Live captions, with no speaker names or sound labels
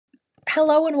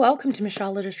Hello and welcome to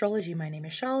Charlotte Astrology. My name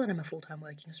is Charlotte. I'm a full-time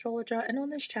working astrologer, and on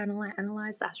this channel I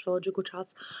analyze the astrological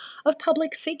charts of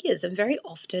public figures, and very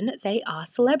often they are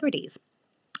celebrities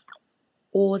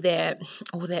or they're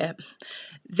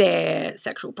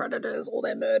sexual predators, or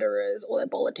they're murderers, or they're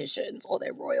politicians, or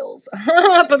they're royals.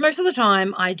 But most of the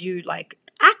time I do like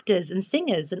actors and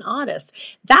singers and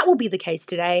artists. That will be the case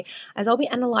today, as I'll be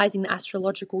analyzing the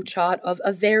astrological chart of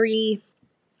a very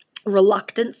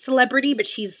reluctant celebrity, but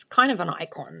she's kind of an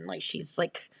icon. Like, she's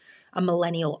like a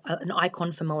millennial, an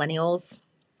icon for millennials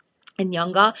and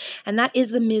younger, and that is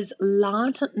the Ms.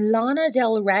 Lana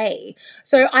Del Rey.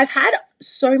 So I've had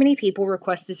so many people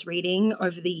request this reading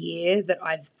over the year that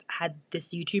I've had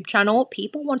this YouTube channel.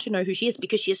 People want to know who she is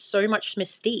because she has so much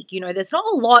mystique. You know, there's not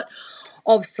a lot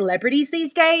of celebrities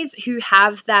these days who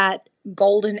have that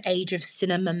golden age of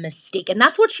cinema mystique, and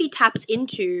that's what she taps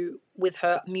into with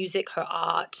her music, her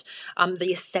art,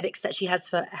 the aesthetics that she has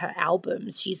for her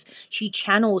albums. She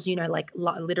channels, you know, like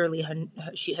literally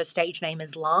her stage name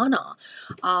is Lana,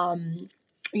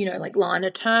 you know, like Lana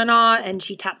Turner, and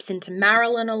she taps into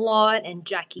Marilyn a lot, and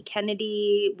Jackie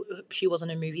Kennedy. She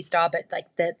wasn't a movie star, but like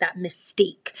that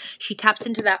mystique. She taps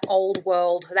into that old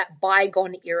world, that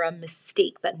bygone era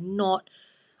mystique that not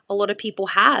a lot of people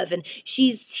have. And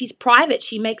she's private.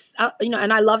 She makes, you know,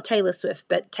 and I love Taylor Swift,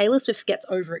 but Taylor Swift gets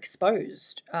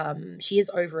overexposed. She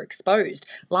is overexposed.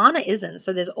 Lana isn't.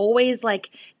 So there's always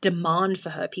like demand for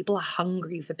her. People are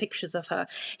hungry for pictures of her.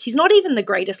 She's not even the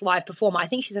greatest live performer. I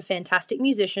think she's a fantastic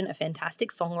musician, a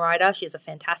fantastic songwriter. She has a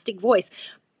fantastic voice.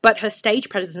 But her stage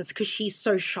presence, because she's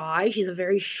so shy, she's a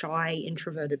very shy,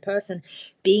 introverted person,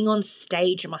 being on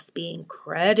stage must be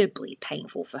incredibly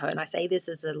painful for her. And I say this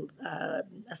as a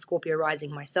Scorpio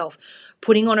rising myself.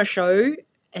 Putting on a show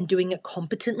and doing it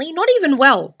competently, not even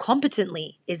well,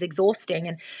 competently, is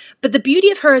exhausting. But the beauty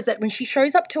of her is that when she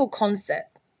shows up to a concert,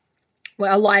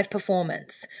 a live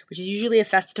performance, which is usually a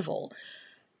festival,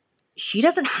 she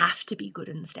doesn't have to be good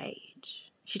on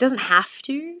stage. She doesn't have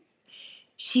to.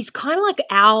 She's kind of like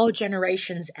our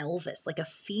generation's Elvis, like a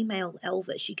female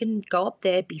Elvis. She can go up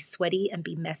there, be sweaty and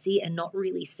be messy and not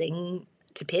really sing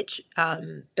to pitch.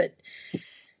 But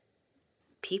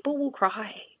people will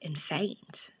cry and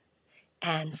faint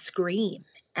and scream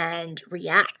and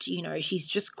react. You know, she's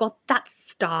just got that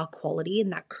star quality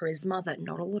and that charisma that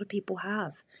not a lot of people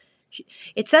have.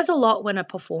 It says a lot when a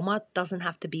performer doesn't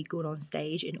have to be good on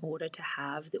stage in order to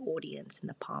have the audience in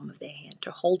the palm of their hand,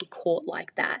 to hold a court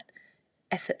like that.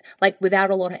 Effort, like without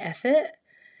a lot of effort.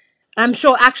 I'm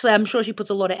sure she puts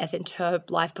a lot of effort into her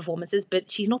live performances,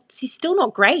 but she's still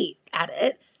not great at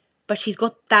it, but she's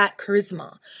got that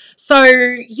charisma. So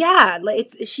yeah,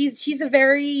 like she's a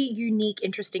very unique,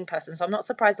 interesting person. So I'm not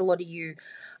surprised a lot of you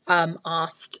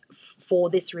asked for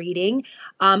this reading.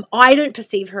 I don't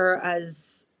perceive her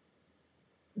as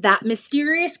that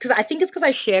mysterious, because I think it's because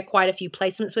I share quite a few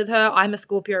placements with her. I'm a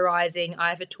Scorpio rising. I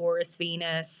have a Taurus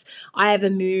Venus. I have a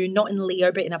moon, not in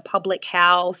Leo, but in a public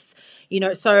house. You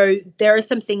know, so there are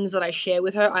some things that I share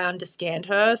with her. I understand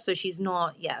her. So she's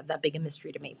not, that big a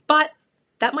mystery to me. But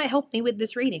that might help me with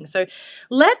this reading. So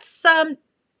let's,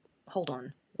 hold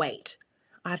on, wait.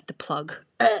 I have to plug.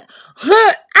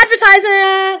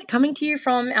 Advertisement! Coming to you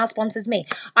from our sponsors, me.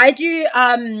 I do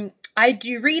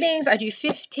readings. I do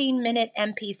 15-minute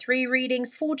MP3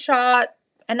 readings, full chart,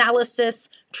 analysis,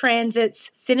 transits,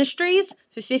 synastries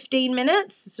for 15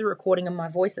 minutes. This is a recording of my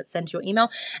voice that's sent to your email.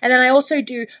 And then I also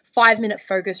do 5-minute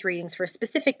focus readings for a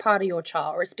specific part of your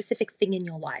chart or a specific thing in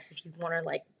your life. If you want to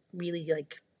like really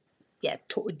like,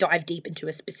 dive deep into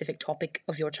a specific topic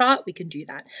of your chart, we can do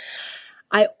that.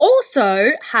 I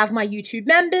also have my YouTube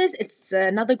members. It's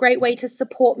another great way to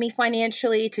support me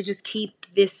financially, to just keep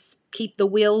the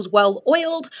wheels well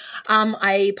oiled.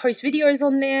 I post videos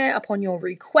on there upon your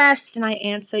request, and I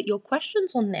answer your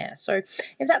questions on there. So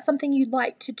if that's something you'd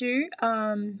like to do,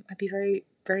 I'd be very,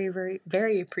 very, very,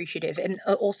 very appreciative. And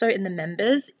also in the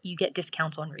members, you get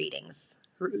discounts on readings.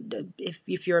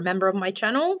 If you're a member of my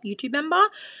channel, YouTube member,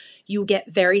 you'll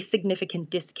get very significant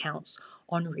discounts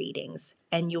on readings,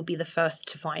 and you'll be the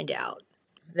first to find out.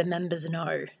 The members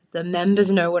know. The members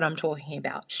know what I'm talking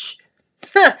about. Shh.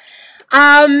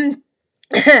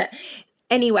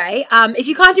 Anyway, if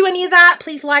you can't do any of that,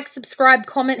 please like, subscribe,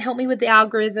 comment, help me with the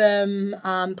algorithm.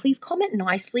 Please comment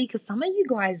nicely, because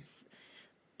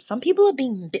some people are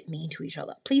being a bit mean to each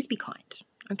other. Please be kind,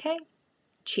 okay?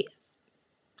 Cheers.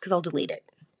 Because I'll delete it.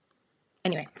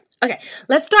 Anyway, okay,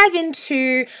 let's dive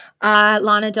into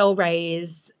Lana Del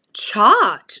Rey's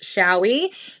chart, shall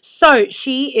we? So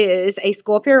she is a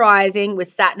Scorpio rising with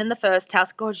Saturn in the first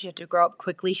house. God, she had to grow up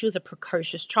quickly. She was a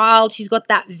precocious child. She's got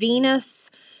that Venus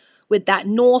with that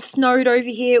North node over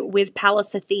here with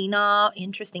Pallas Athena,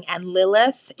 interesting, and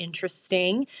Lilith,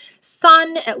 interesting.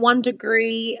 Sun at 0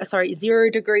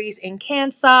 degrees in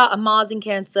Cancer, a Mars in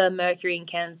Cancer, Mercury in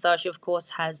Cancer. She, of course,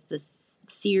 has this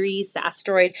Ceres, the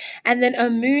asteroid, and then a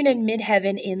moon in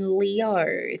midheaven in Leo.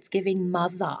 It's giving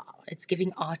mother. It's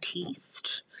giving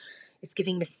artiste. It's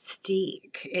giving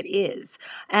mystique. It is.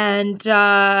 And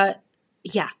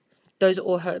yeah, those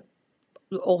are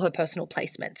all her personal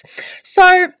placements.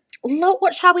 So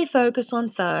what shall we focus on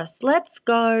first? Let's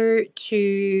go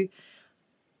to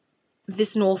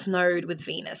this North node with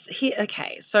Venus. Here,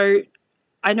 okay, so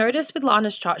I noticed with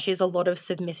Lana's chart, she has a lot of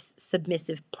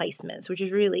submissive placements, which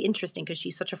is really interesting because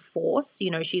she's such a force.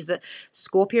 You know, she's a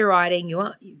Scorpio rising. You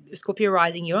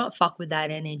aren't fuck with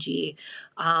that energy.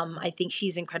 I think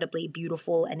she's incredibly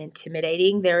beautiful and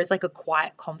intimidating. There is like a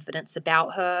quiet confidence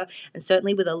about her. And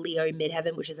certainly with a Leo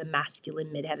midheaven, which is a masculine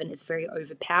midheaven, it's very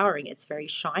overpowering. It's very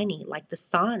shiny, like the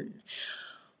sun.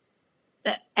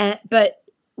 But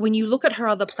when you look at her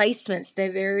other placements,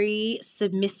 they're very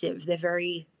submissive. They're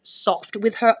very soft.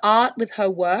 With her art, with her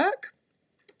work,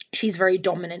 she's very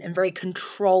dominant and very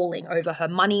controlling over her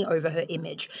money, over her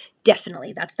image.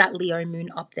 Definitely. That's that Leo moon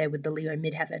up there with the Leo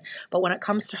midheaven. But when it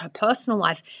comes to her personal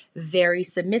life, very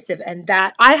submissive. And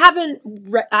that I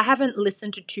haven't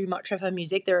listened to too much of her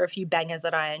music. There are a few bangers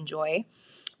that I enjoy.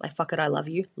 Like Fuck It, I Love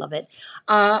You. Love it.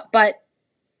 But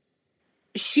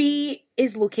she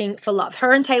is looking for love.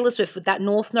 Her and Taylor Swift with that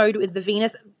North node with the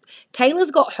Venus. Taylor's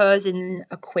got hers in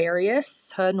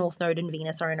Aquarius. Her North node and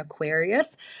Venus are in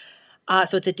Aquarius.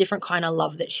 So it's a different kind of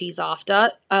love that she's after.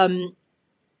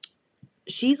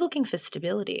 She's looking for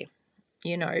stability.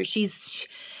 You know,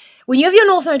 when you have your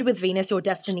North node with Venus, your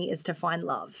destiny is to find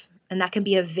love. And that can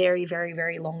be a very, very,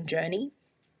 very long journey.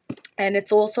 And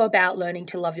it's also about learning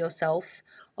to love yourself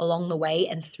along the way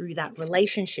and through that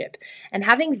relationship. And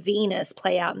having Venus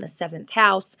play out in the 7th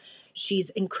house, she's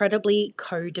incredibly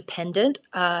codependent.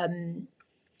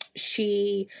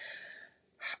 She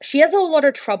has a lot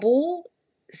of trouble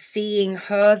seeing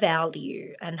her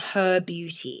value and her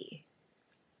beauty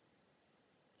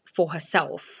for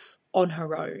herself on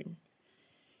her own.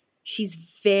 She's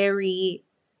very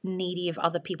needy of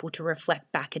other people to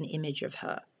reflect back an image of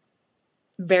her.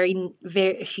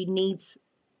 She needs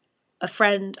a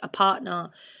friend, a partner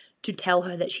to tell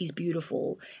her that she's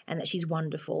beautiful and that she's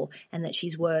wonderful and that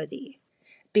she's worthy.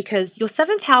 Because your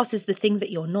 7th house is the thing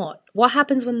that you're not. What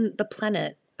happens when the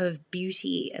planet of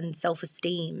beauty and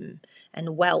self-esteem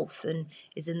and wealth and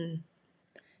is in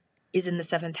the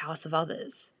 7th house of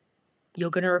others?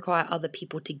 You're going to require other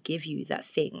people to give you that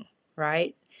thing,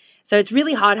 right? So it's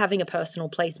really hard having a personal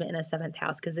placement in a 7th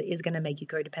house because it is going to make you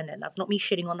codependent. That's not me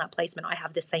shitting on that placement. I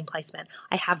have this same placement.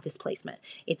 I have this placement.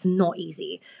 It's not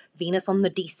easy. Venus on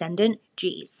the descendant,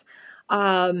 geez.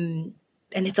 And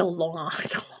it's a long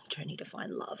journey to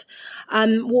find love.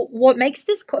 What makes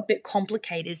this a bit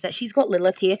complicated is that she's got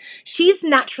Lilith here. She's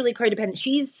naturally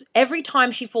codependent. Every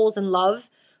time she falls in love,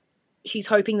 she's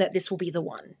hoping that this will be the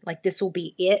one. Like, this will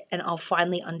be it, and I'll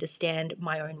finally understand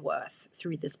my own worth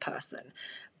through this person.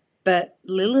 But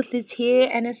Lilith is here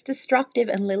and it's destructive,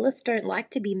 and Lilith don't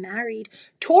like to be married.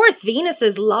 Taurus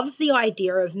Venuses loves the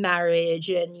idea of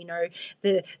marriage and, you know,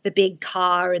 the big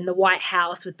car and the White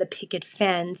House with the picket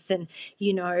fence and,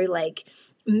 you know, like,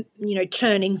 you know,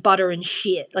 churning butter and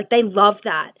shit. Like, they love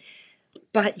that.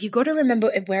 But you got to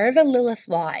remember, wherever Lilith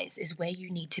lies is where you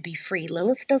need to be free.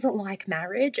 Lilith doesn't like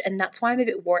marriage, and that's why I'm a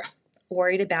bit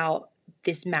worried about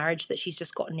this marriage that she's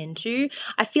just gotten into.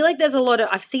 I feel like there's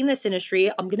I've seen their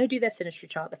synastry. I'm going to do their synastry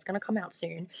chart. That's going to come out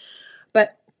soon.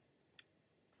 But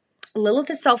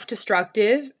Lilith is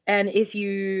self-destructive. And if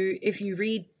you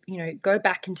read, you know, go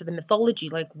back into the mythology,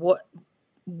 like what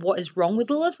is wrong with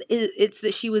Lilith, it's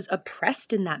that she was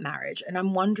oppressed in that marriage. And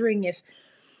I'm wondering if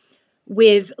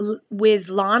with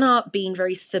Lana being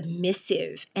very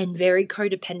submissive and very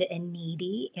codependent and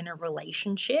needy in a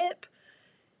relationship,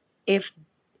 if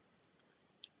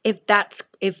that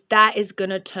is going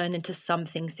to turn into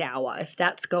something sour, if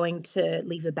that's going to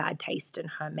leave a bad taste in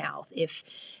her mouth, if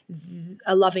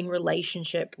a loving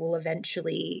relationship will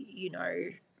eventually, you know,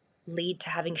 lead to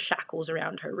having shackles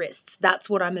around her wrists, that's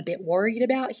what I'm a bit worried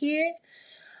about here.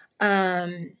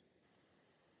 She's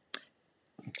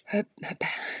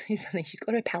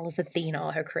got her Pallas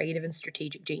Athena, her creative and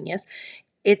strategic genius.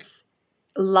 It's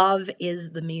love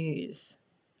is the muse.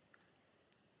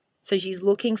 So she's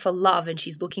looking for love and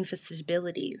she's looking for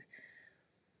stability.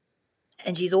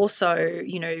 And she's also,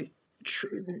 you know,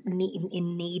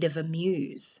 in need of a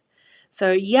muse.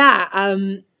 So yeah,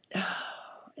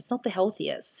 it's not the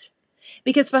healthiest.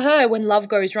 Because for her, when love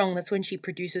goes wrong, that's when she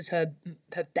produces her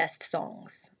best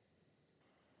songs.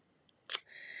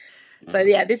 So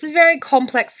yeah, this is very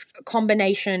complex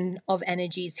combination of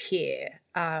energies here.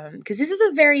 Because this is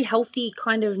a very healthy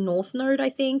kind of North Node, I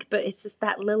think, but it's just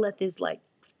that Lilith is like,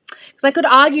 because I could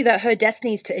argue that her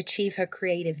destiny is to achieve her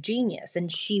creative genius,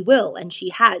 and she will, and she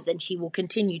has, and she will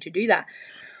continue to do that.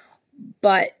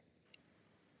 But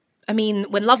I mean,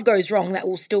 when love goes wrong, that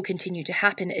will still continue to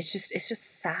happen. It's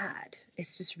just sad.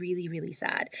 It's just really, really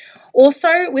sad.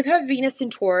 Also, with her Venus in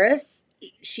Taurus,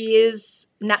 she is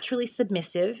naturally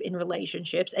submissive in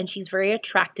relationships, and she's very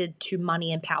attracted to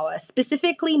money and power.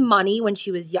 Specifically, money when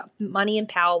she was young, money and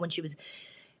power when she was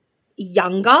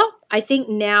younger. I think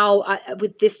now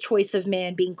with this choice of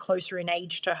man being closer in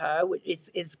age to her, which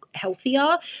is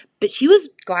healthier. But she was,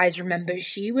 guys, remember,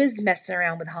 she was messing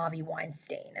around with Harvey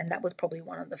Weinstein, and that was probably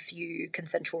one of the few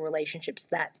consensual relationships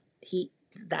that he's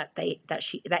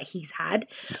had.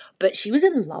 But she was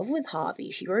in love with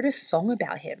Harvey. She wrote a song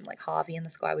about him, like Harvey in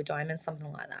the Sky with Diamonds,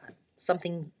 something like that.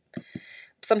 Something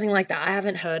like that. I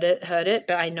haven't heard it,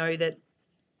 but I know that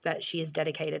she has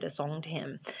dedicated a song to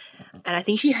him. And I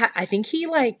think he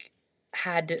like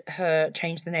had her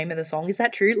change the name of the song. Is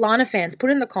that true? Lana fans, put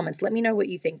in the comments. Let me know what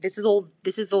you think. This is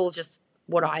all just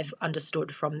what I've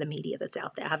understood from the media that's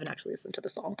out there. I haven't actually listened to the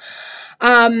song.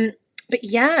 But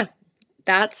yeah,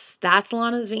 that's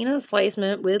Lana's Venus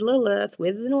placement with Lilith,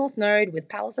 with the North Node, with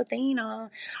Pallas Athena.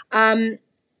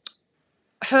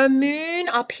 Her moon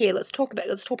up here. Let's talk about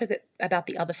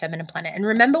the other feminine planet. And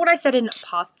remember what I said in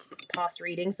past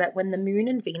readings, that when the moon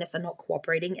and Venus are not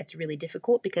cooperating, it's really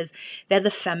difficult because they're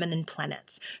the feminine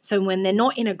planets. So when they're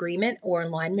not in agreement or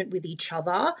alignment with each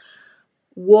other,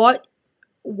 what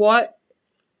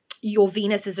your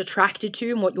Venus is attracted to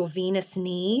and what your Venus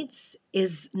needs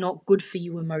is not good for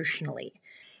you emotionally.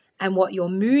 And what your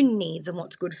moon needs and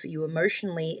what's good for you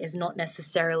emotionally is not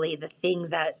necessarily the thing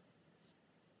that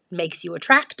makes you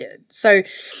attracted. So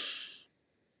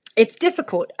it's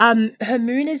difficult. Her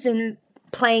moon is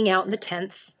playing out in the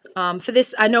 10th. For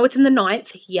this, I know it's in the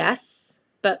 9th, yes,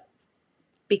 but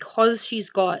because she's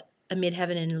got a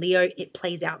midheaven in Leo, it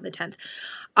plays out in the 10th.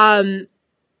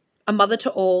 A mother to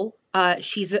all.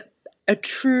 She's a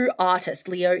true artist.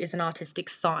 Leo is an artistic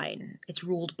sign. It's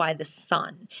ruled by the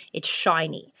sun. It's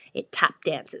shiny. It tap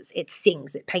dances. It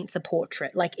sings. It paints a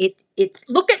portrait. Like it's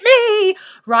look at me,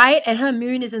 right? And her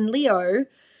moon is in Leo.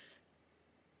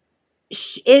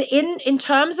 In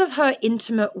terms of her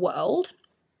intimate world,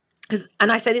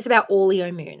 and I say this about all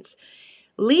Leo moons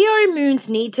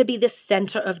need to be the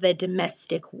center of their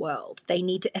domestic world. They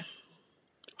need to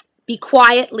be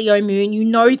quiet, Leo moon. You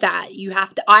know that. You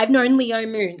have to. I've known Leo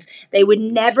moons. They would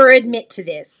never admit to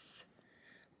this,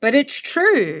 but it's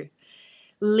true.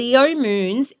 Leo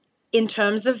moons, in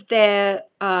terms of their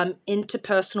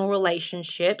interpersonal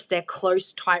relationships, their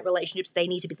close, tight relationships, they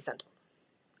need to be the center,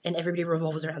 and everybody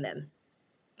revolves around them.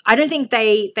 I don't think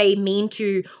they mean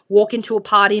to walk into a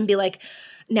party and be like,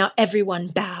 now everyone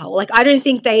bow. Like, I don't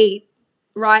think they,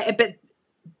 right? But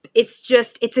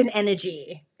it's an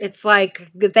energy. It's like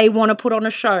they want to put on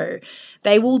a show.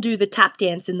 They will do the tap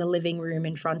dance in the living room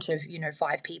in front of,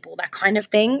 5 people, that kind of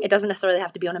thing. It doesn't necessarily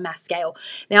have to be on a mass scale.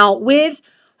 Now, with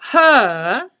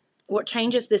her, what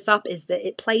changes this up is that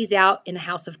it plays out in a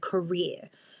house of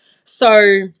career.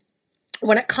 So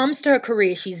when it comes to her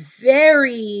career, she's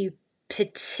very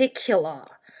particular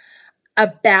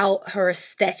about her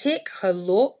aesthetic, her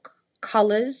look,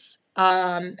 colors,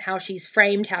 how she's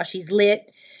framed, how she's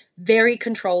lit, very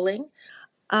controlling,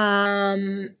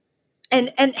 and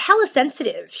hella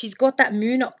sensitive. She's got that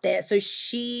moon up there, so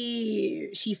she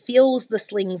feels the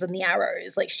slings and the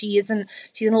arrows. Like she's in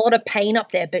a lot of pain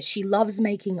up there, but she loves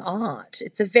making art.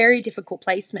 It's a very difficult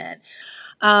placement.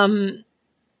 And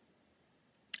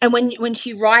when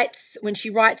she writes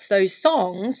those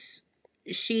songs,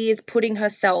 she is putting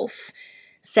herself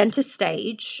center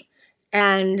stage,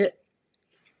 and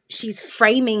she's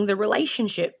framing the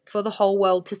relationship for the whole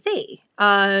world to see.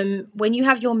 When you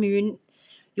have your moon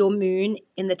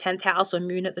in the 10th house, or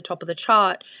moon at the top of the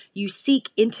chart, you seek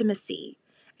intimacy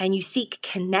and you seek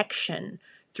connection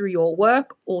through your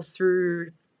work or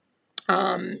through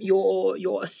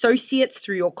your associates,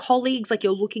 through your colleagues. Like,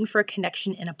 you're looking for a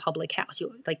connection in a public house. You're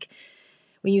like,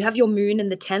 when you have your moon in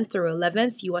the 10th or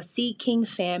 11th, you are seeking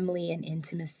family and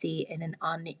intimacy in an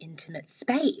unintimate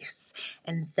space.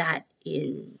 And that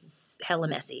is hella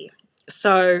messy.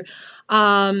 So,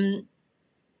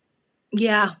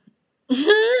 yeah.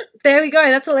 There we go.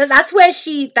 That's where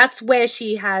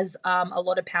she has a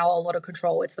lot of power, a lot of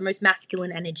control. It's the most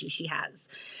masculine energy she has.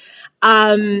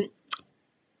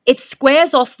 It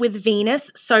squares off with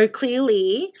Venus, so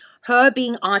clearly her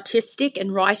being artistic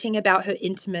and writing about her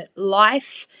intimate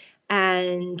life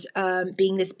and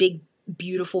being this big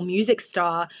beautiful music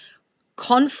star,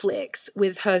 conflicts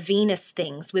with her Venus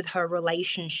things, with her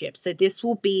relationships. So this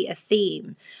will be a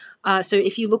theme. So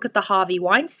if you look at the Harvey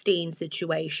Weinstein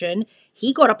situation,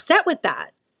 he got upset with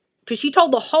that because she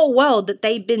told the whole world that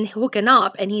they've been hooking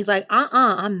up, and he's like,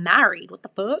 I'm married. What the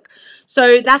fuck?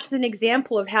 So that's an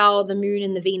example of how the moon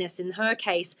and the Venus in her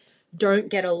case don't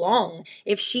get along.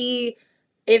 If she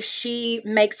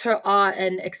makes her art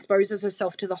and exposes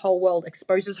herself to the whole world,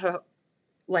 exposes her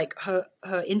like her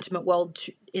intimate world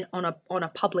on a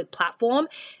public platform,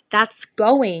 that's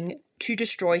going to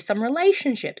destroy some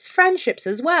relationships, friendships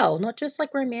as well, not just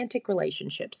like romantic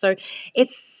relationships. So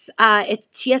it's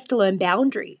she has to learn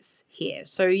boundaries here.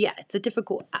 So yeah, it's a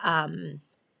difficult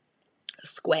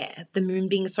square. The moon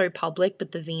being so public,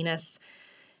 but the Venus,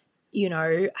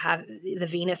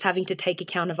 having to take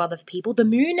account of other people. The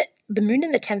moon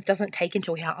in the 10th doesn't take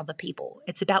into account other people.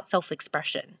 It's about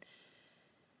self-expression.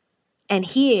 And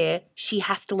here, she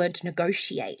has to learn to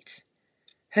negotiate.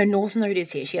 Her North Node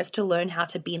is here. She has to learn how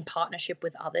to be in partnership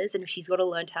with others. And if she's got to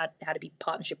learn how to be in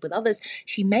partnership with others,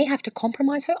 she may have to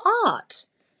compromise her art.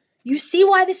 You see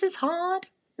why this is hard?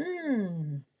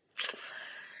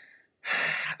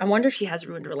 I wonder if she has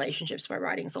ruined relationships by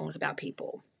writing songs about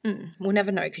people. We'll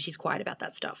never know because she's quiet about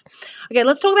that stuff. Okay,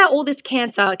 let's talk about all this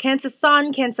Cancer. Cancer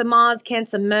Sun, Cancer Mars,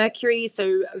 Cancer Mercury.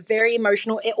 So very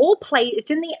emotional. It all plays.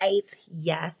 It's in the 8th,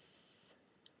 yes,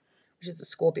 which is the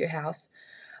Scorpio house.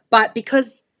 But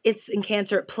because it's in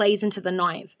Cancer, it plays into the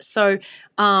 9th. So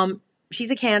she's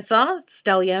a Cancer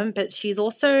stellium, but she's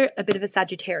also a bit of a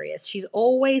Sagittarius. She's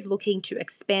always looking to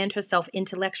expand herself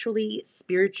intellectually,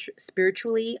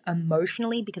 spiritually,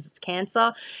 emotionally, because it's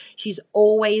Cancer. She's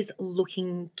always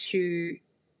looking to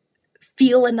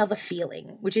feel another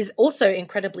feeling, which is also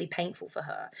incredibly painful for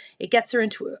her. It gets her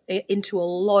into a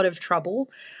lot of trouble.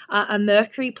 A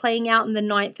Mercury playing out in the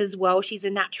 9th as well. She's a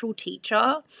natural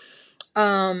teacher.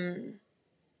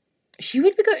 She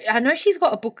would be good. I know she's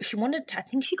got a book. She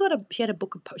had a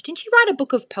book of poetry. Didn't she write a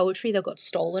book of poetry that got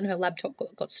stolen? Her laptop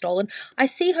got stolen. I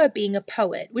see her being a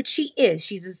poet, which she is.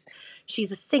 She's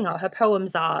a singer. Her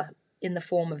poems are in the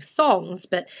form of songs,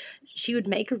 but she would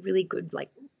make a really good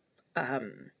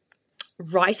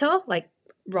writer, like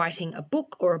writing a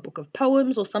book or a book of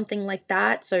poems or something like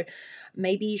that. So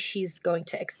maybe she's going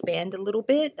to expand a little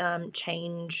bit,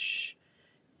 change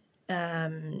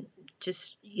her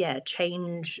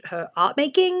art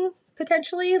making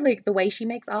potentially. Like the way she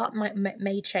makes art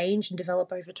may change and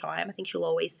develop over time. I think she'll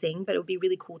always sing, but it would be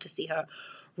really cool to see her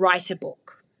write a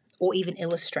book or even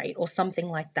illustrate or something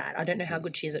like that. I don't know how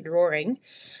good she is at drawing,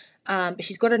 but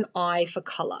she's got an eye for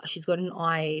color. She's got an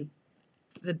eye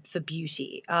for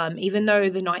beauty. Even though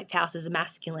the 9th house is a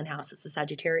masculine house, it's a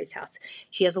Sagittarius house,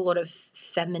 she has a lot of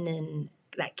feminine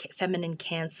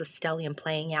Cancer stellium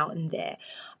playing out in there.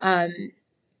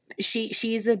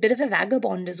 She's a bit of a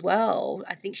vagabond as well.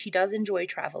 I think she does enjoy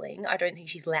traveling. I don't think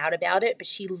she's loud about it, but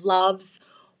she loves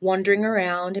wandering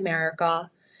around America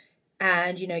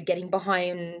and getting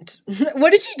behind.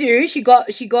 What did she do? She got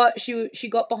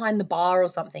behind the bar or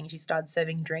something. She started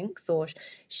serving drinks, or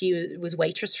she was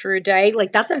waitress for a day.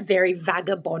 Like, that's a very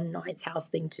vagabond 9th house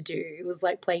thing to do. It was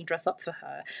like playing dress up for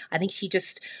her. I think she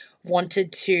just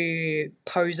wanted to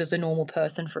pose as a normal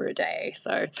person for a day.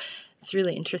 So it's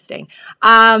really interesting.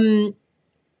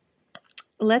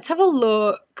 Let's have a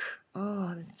look.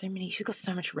 Oh, there's so many. She's got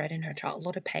so much red in her chart. A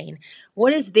lot of pain.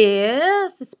 What is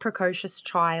this? This precocious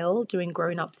child doing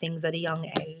grown-up things at a young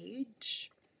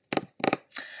age.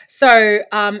 So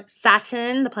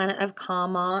Saturn, the planet of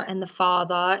karma and the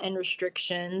father and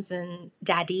restrictions and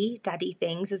daddy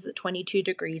things, is at 22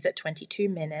 degrees at 22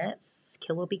 minutes.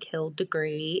 Kill or be killed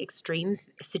degree. Extreme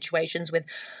situations with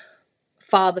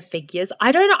father figures.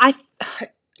 I don't know.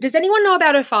 Does anyone know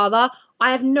about her father?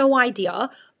 I have no idea.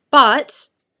 But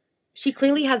she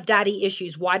clearly has daddy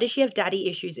issues. Why does she have daddy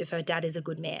issues if her dad is a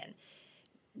good man?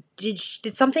 Did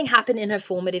something happen in her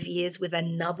formative years with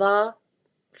another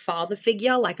father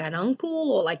figure, like an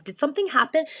uncle, or like did something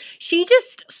happen? She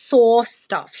just saw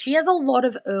stuff. She has a lot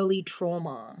of early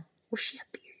trauma. Was she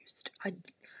abused?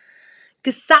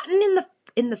 Because Saturn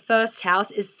in the first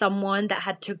house is someone that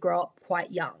had to grow up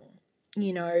quite young.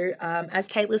 As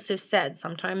Taylor Swift said,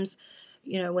 sometimes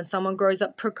when someone grows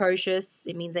up precocious,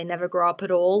 it means they never grow up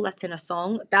at all. That's in a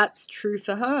song. That's true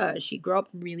for her. She grew up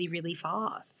really, really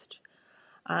fast.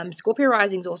 Scorpio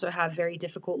risings also have very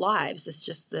difficult lives. It's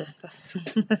just those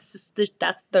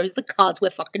are the cards we're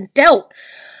fucking dealt.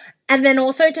 And then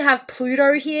also to have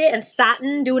Pluto here and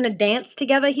Saturn doing a dance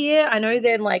together here. I know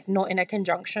they're like not in a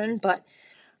conjunction, but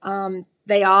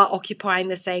they are occupying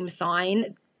the same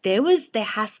sign. There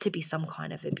has to be some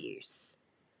kind of abuse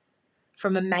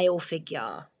from a male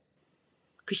figure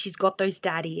because she's got those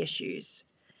daddy issues.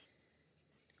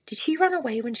 Did she run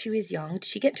away when she was young?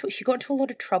 She got into a lot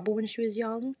of trouble when she was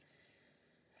young?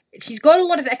 She's got a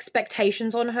lot of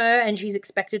expectations on her and she's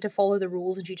expected to follow the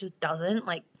rules and she just doesn't.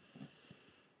 Like,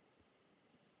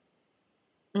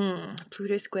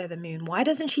 Pluto square the moon. Why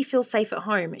doesn't she feel safe at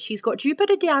home? She's got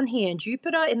Jupiter down here, and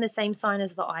Jupiter in the same sign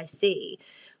as the IC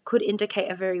could indicate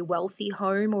a very wealthy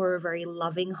home or a very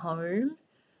loving home.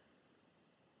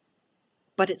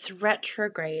 But it's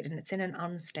retrograde and it's in an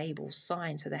unstable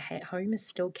sign, so the home is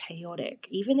still chaotic.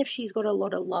 Even if she's got a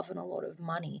lot of love and a lot of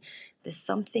money, there's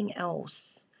something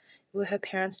else. Were her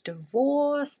parents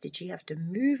divorced? Did she have to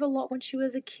move a lot when she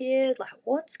was a kid? Like,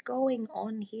 what's going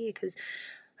on here? Because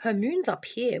her moon's up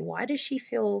here. Why does she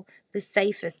feel the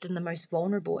safest and the most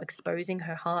vulnerable exposing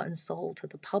her heart and soul to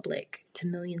the public, to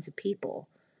millions of people?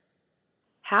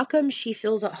 How come she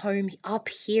feels at home up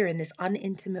here in this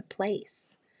unintimate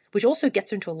place? Which also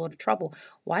gets her into a lot of trouble.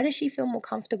 Why does she feel more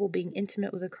comfortable being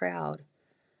intimate with a crowd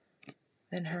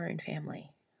than her own family?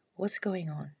 What's going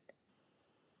on?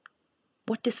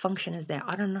 What dysfunction is there?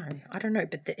 I don't know,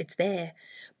 but it's there.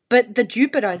 But the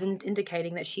Jupiter is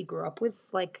indicating that she grew up with,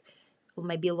 like,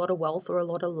 maybe a lot of wealth or a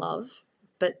lot of love.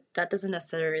 But that doesn't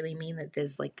necessarily mean that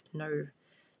there's, like, no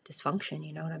dysfunction,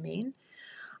 you know what I mean?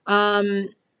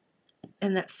 And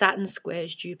that Saturn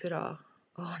squares Jupiter.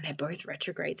 Oh, and they're both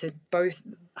retrograde. So both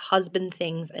husband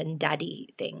things and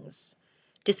daddy things.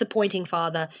 Disappointing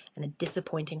father and a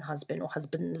disappointing husband or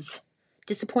husbands.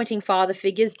 Disappointing father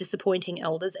figures, disappointing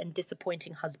elders, and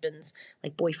disappointing husbands,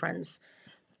 like boyfriends.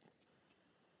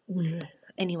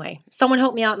 Anyway, someone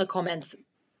help me out in the comments.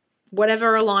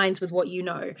 Whatever aligns with what you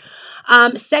know.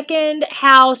 Second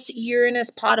house, Uranus,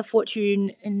 part of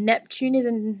fortune, and Neptune is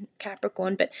in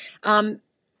Capricorn, but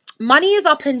money is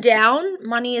up and down.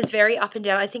 Money is very up and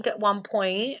down. I think at one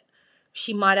point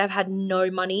she might have had no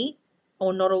money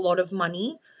or not a lot of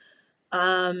money.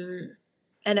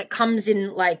 And it comes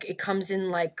in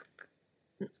like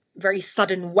very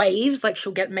sudden waves. Like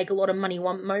she'll make a lot of money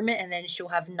one moment and then she'll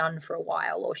have none for a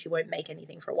while, or she won't make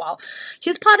anything for a while.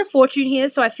 She's part of fortune here,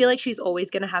 so I feel like she's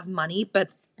always going to have money, but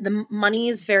the money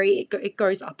is it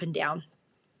goes up and down.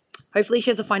 Hopefully she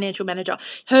has a financial manager.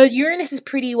 Her Uranus is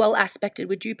pretty well aspected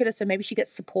with Jupiter, so maybe she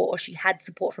gets support, or she had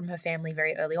support from her family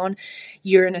very early on.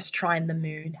 Uranus trine the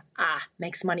moon.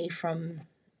 Makes money from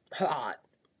her art.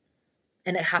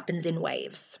 And it happens in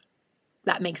waves.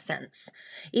 That makes sense.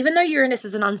 Even though Uranus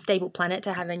is an unstable planet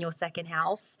to have in your second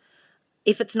house,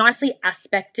 if it's nicely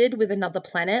aspected with another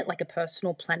planet, like a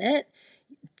personal planet,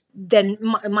 then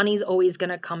money's always going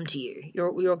to come to you.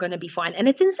 You're going to be fine. And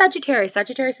it's in Sagittarius.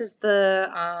 Sagittarius is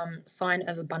the sign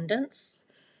of abundance.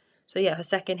 So yeah, her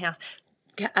second house.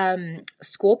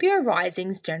 Scorpio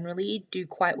risings generally do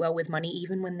quite well with money.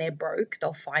 Even when they're broke,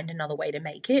 they'll find another way to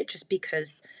make it, just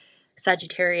because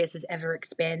Sagittarius is ever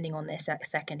expanding on their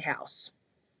second house.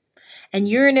 And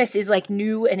Uranus is like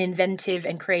new and inventive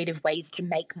and creative ways to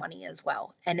make money as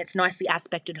well. And it's nicely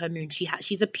aspected her moon.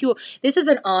 She's a pure, this is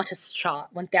an artist chart,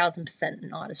 1000%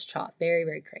 an artist chart. Very,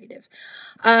 very creative.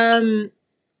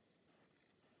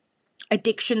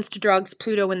 Addictions to drugs,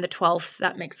 Pluto in the 12th,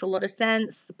 that makes a lot of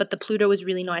sense. But the Pluto is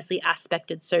really nicely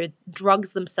aspected. So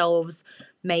drugs themselves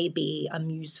may be a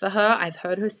muse for her. I've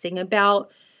heard her sing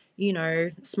about,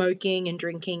 smoking and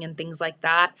drinking and things like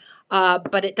that.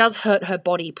 But it does hurt her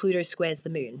body. Pluto squares the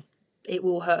moon. It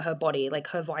will hurt her body. Like,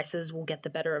 her vices will get the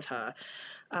better of her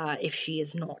if she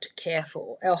is not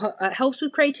careful. It helps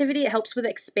with creativity. It helps with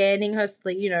expanding her,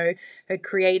 her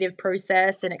creative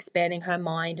process and expanding her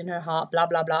mind and her heart, blah,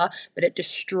 blah, blah. But it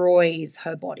destroys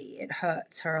her body. It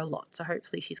hurts her a lot. So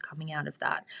hopefully she's coming out of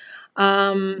that.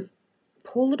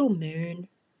 Poor little moon.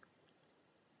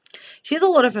 She has a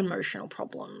lot of emotional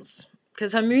problems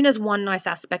because her moon has one nice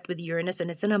aspect with Uranus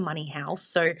and it's in a money house.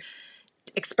 So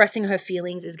expressing her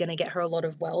feelings is going to get her a lot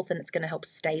of wealth and it's going to help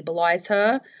stabilize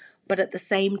her. But at the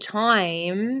same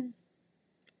time,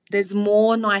 there's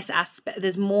more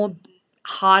there's more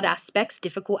hard aspects,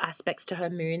 difficult aspects to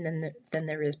her moon than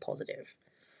there is positive,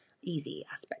 easy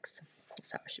aspects.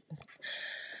 That's how I should.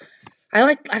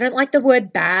 I don't like the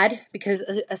word bad because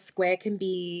a square can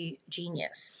be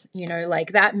genius.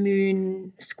 Like that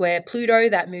moon square Pluto,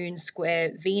 that moon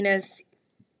square Venus,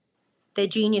 they're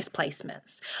genius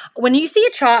placements. When you see a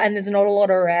chart and there's not a lot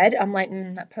of red, I'm like,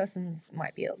 that person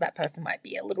might be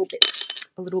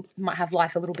might have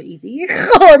life a little bit easy,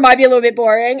 or it might be a little bit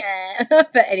boring.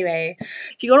 But anyway,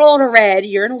 if you got a lot of red,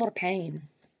 you're in a lot of pain.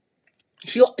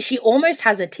 She almost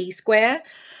has a T square.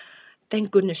 Thank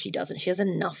goodness she doesn't. She has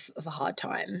enough of a hard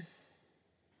time.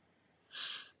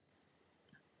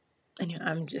 Anyway,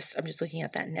 I'm just looking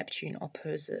at that Neptune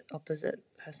opposite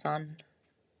her sun.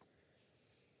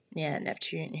 Yeah,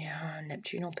 Neptune. Yeah,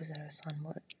 Neptune opposite her sun.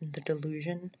 What? The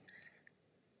delusion.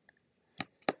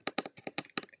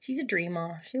 She's a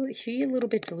dreamer. She's a little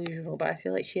bit delusional, but I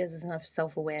feel like she has enough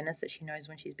self-awareness that she knows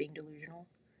when she's being delusional.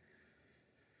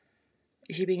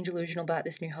 Is she being delusional about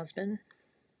this new husband?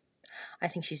 I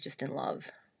think she's just in love.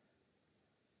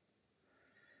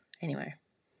 Anyway.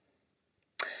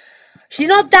 She's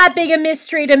not that big a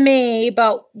mystery to me,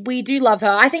 but we do love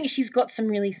her. I think she's got some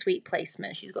really sweet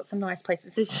placement. She's got some nice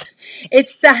placements.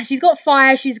 She's got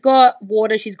fire, she's got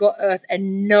water, she's got earth,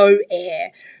 and no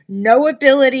air. No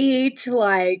ability to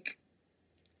like.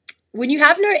 When you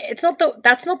have no,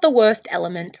 that's not the worst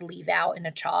element to leave out in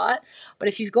a chart. But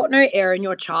if you've got no air in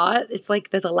your chart, it's like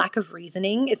there's a lack of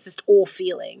reasoning. It's just all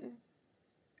feeling.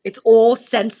 It's all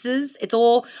senses. It's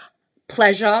all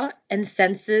pleasure and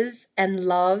senses and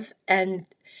love, and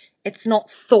it's not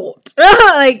thought.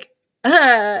 Like,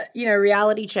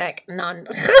 reality check, none.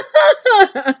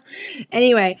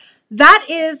 Anyway, that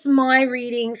is my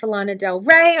reading for Lana Del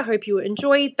Rey. I hope you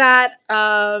enjoyed that.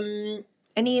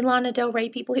 Any Lana Del Rey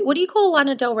people? What do you call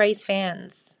Lana Del Rey's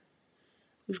fans?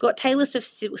 We've got Taylor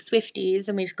Swifties,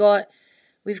 and we've got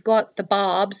the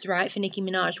Barbs, right, for Nicki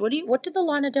Minaj. What do the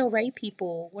Lana Del Rey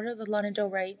people? What are the Lana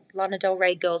Del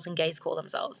Rey girls and gays call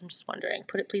themselves? I'm just wondering.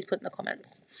 Please put in the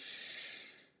comments.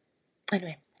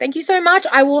 Anyway, thank you so much.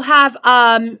 I will have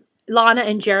Lana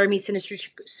and Jeremy's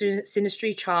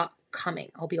Sinistry chart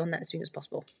coming. I'll be on that as soon as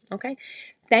possible. Okay.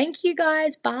 Thank you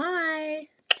guys. Bye.